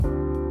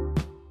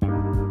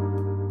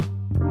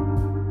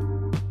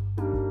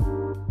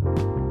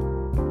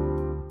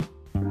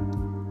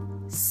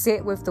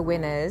sit with the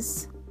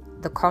winners,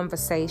 the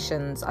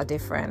conversations are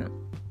different.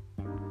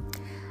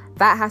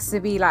 That has to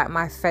be like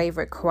my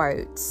favorite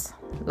quote.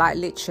 Like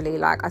literally,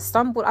 like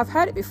I've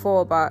heard it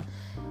before, but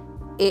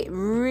it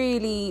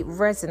really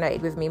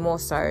resonated with me more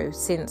so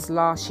since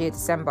last year,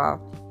 December.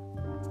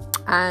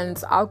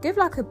 And I'll give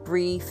like a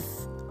brief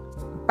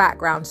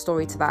background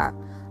story to that.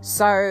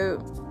 So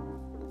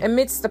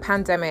amidst the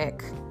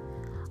pandemic,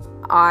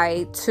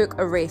 I took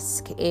a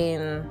risk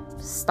in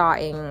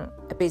starting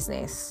a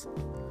business.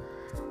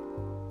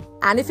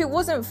 And if it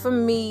wasn't for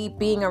me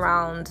being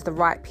around the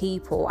right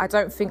people, I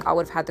don't think I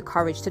would have had the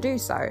courage to do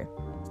so.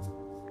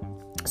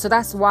 So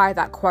that's why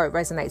that quote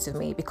resonates with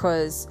me,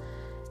 because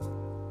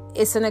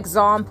it's an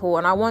example,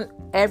 and I want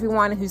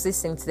everyone who's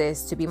listening to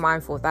this to be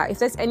mindful of that. If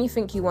there's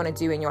anything you want to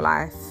do in your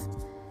life,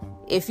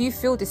 if you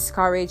feel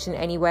discouraged in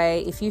any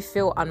way, if you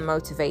feel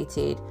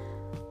unmotivated,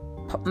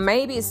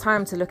 maybe it's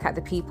time to look at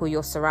the people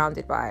you're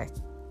surrounded by.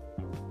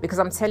 Because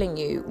I'm telling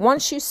you,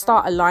 once you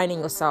start aligning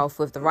yourself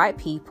with the right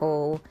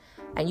people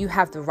and you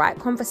have the right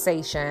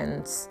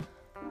conversations,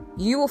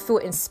 you will feel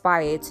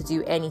inspired to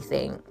do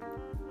anything.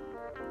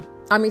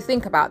 I mean,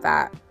 think about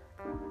that.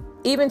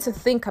 Even to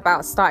think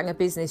about starting a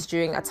business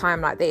during a time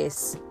like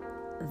this,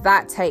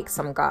 that takes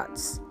some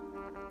guts.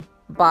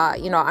 But,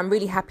 you know, I'm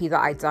really happy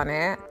that I've done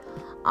it.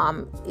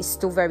 It's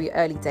still very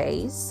early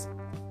days.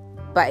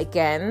 But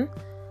again,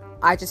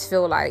 I just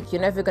feel like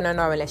you're never going to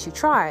know unless you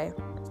try.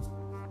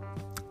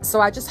 So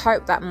I just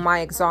hope that my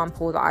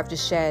example that I've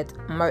just shared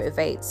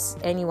motivates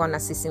anyone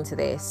that's listening to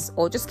this,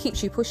 or just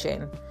keeps you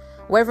pushing.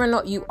 Whether or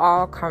not you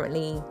are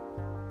currently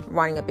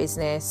running a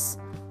business,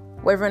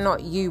 whether or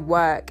not you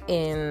work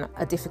in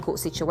a difficult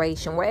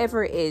situation,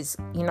 whatever it is,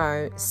 you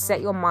know, set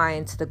your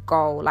mind to the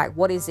goal. Like,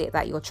 what is it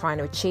that you're trying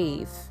to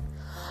achieve?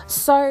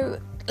 So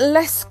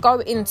let's go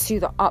into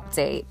the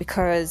update,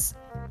 because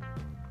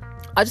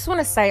I just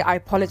want to say I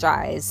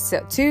apologize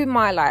to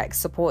my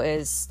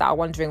supporters that are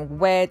wondering,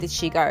 where did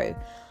she go?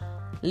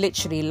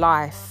 Literally,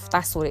 life.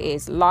 That's what it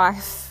is.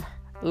 Life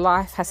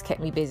has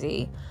kept me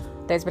busy.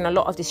 There's been a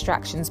lot of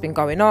distractions been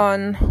going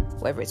on,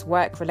 whether it's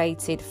work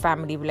related,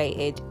 family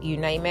related, you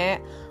name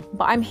it.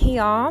 But I'm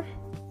here,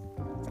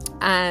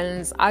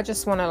 and I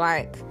just want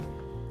to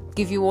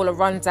give you all a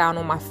rundown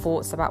on my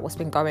thoughts about what's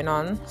been going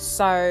on.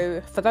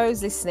 So for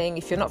those listening,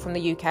 if you're not from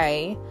the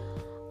UK,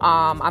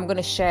 I'm going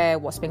to share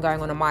what's been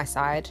going on my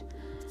side.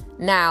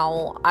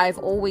 Now, I've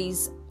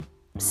always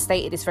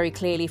stated this very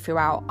clearly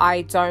throughout.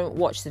 I don't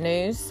watch the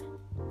news.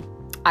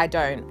 I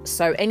don't.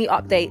 So any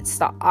updates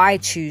that I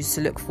choose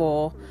to look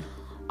for,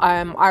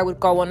 I would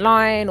go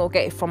online or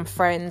get it from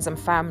friends and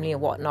family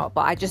and whatnot.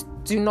 But I just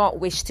do not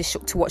wish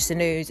to watch the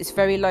news. It's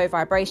very low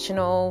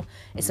vibrational.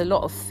 It's a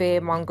lot of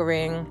fear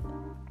mongering.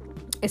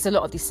 It's a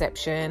lot of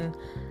deception.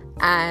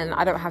 And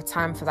I don't have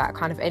time for that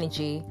kind of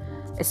energy,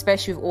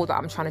 especially with all that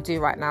I'm trying to do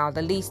right now.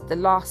 The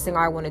last thing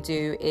I want to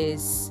do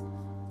is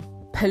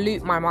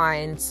pollute my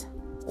mind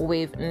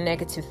with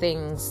negative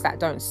things that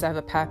don't serve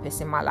a purpose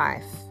in my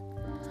life.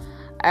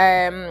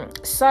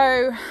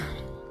 So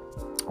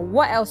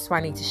what else do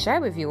I need to share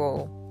with you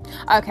all?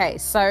 Okay,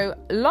 so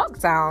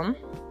lockdown.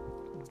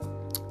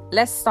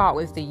 Let's start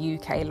with the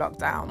UK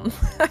lockdown.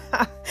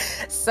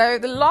 So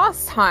the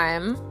last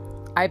time,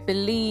 I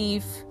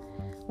believe,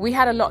 we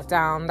had a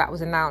lockdown that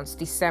was announced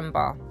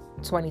December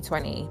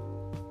 2020.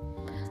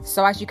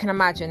 So as you can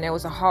imagine, there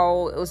was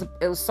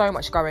it was so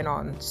much going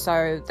on.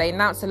 So they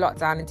announced a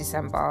lockdown in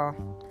December,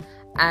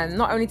 and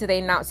not only did they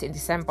announce it in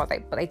December,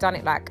 but they done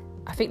it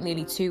I think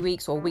nearly 2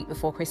 weeks or a week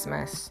before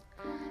Christmas.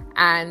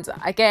 And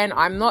again,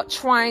 I'm not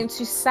trying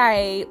to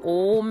say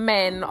all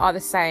men are the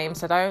same,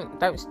 so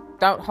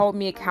don't hold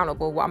me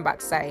accountable what I'm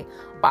about to say,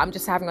 but I'm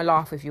just having a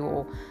laugh with you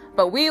all.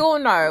 But we all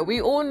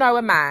know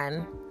a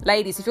man,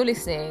 ladies, if you're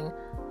listening,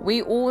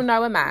 we all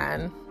know a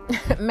man,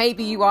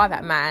 maybe you are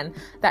that man,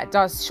 that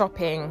does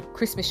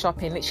Christmas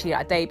shopping literally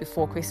a day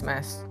before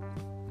Christmas.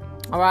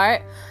 All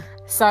right.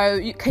 So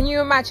can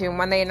you imagine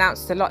when they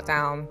announced the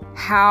lockdown,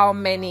 how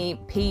many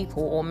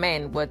people or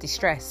men were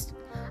distressed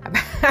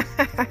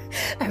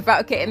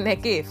about getting their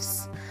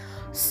gifts?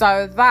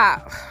 So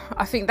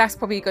I think that's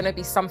probably going to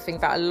be something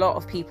that a lot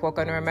of people are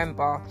going to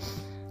remember.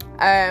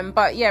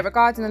 But yeah,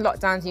 regarding the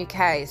lockdowns in the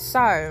UK,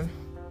 so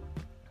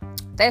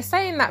they're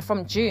saying that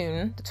from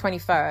June the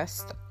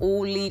 21st,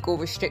 all legal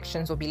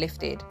restrictions will be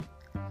lifted.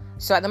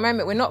 So at the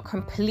moment, we're not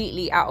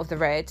completely out of the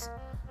red,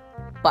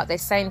 but they're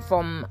saying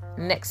from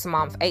next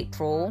month,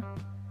 April,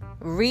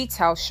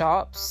 retail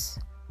shops,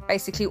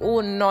 basically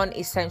all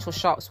non-essential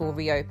shops will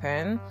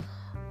reopen.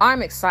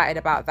 I'm excited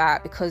about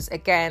that because,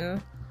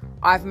 again,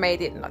 I've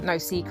made it no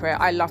secret,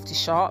 I love to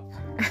shop.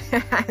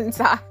 And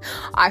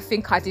I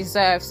think I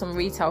deserve some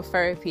retail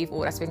therapy for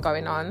all that's been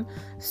going on.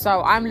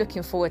 So I'm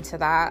looking forward to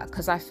that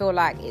because I feel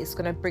like it's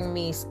going to bring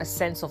me a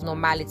sense of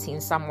normality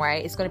in some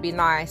way. It's going to be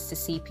nice to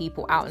see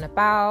people out and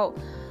about.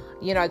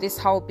 You know, this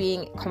whole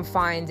being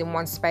confined in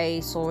one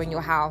space or in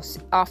your house,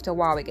 after a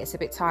while it gets a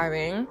bit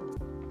tiring.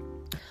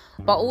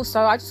 But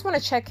also, I just want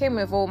to check in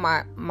with all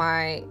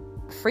my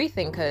free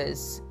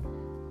thinkers.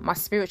 my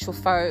spiritual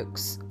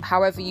folks,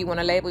 however you want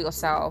to label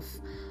yourself.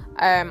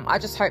 I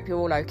just hope you're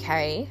all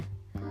okay.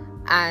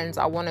 And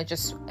I want to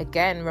just,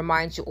 again,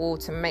 remind you all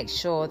to make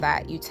sure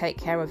that you take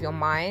care of your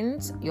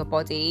mind, your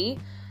body,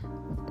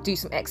 do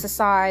some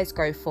exercise,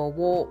 go for a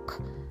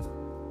walk,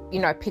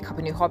 pick up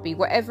a new hobby,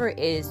 whatever it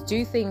is,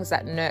 do things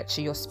that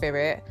nurture your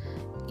spirit.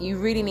 You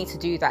really need to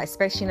do that,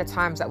 especially in the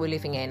times that we're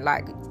living in.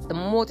 Like, the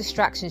more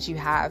distractions you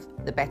have,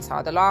 the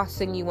better. The last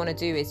thing you want to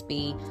do is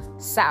be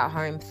sat at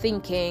home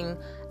thinking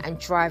and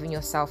driving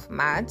yourself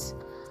mad.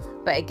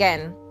 But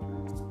again,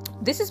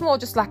 this is more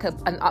just like an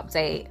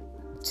update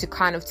to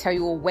kind of tell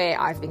you all where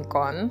I've been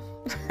gone.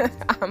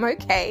 I'm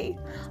okay.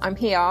 I'm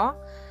here.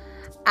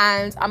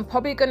 And I'm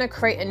probably going to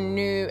create a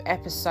new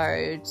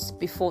episode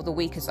before the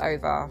week is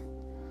over.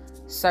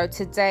 So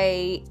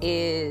today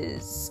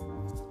is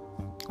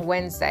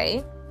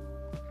Wednesday.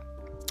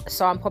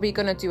 So I'm probably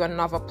going to do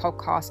another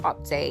podcast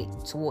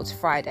update towards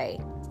Friday,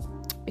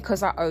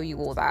 because I owe you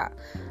all that.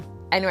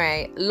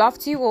 Anyway, love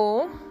to you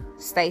all.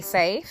 Stay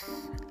safe.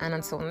 And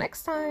until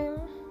next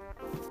time.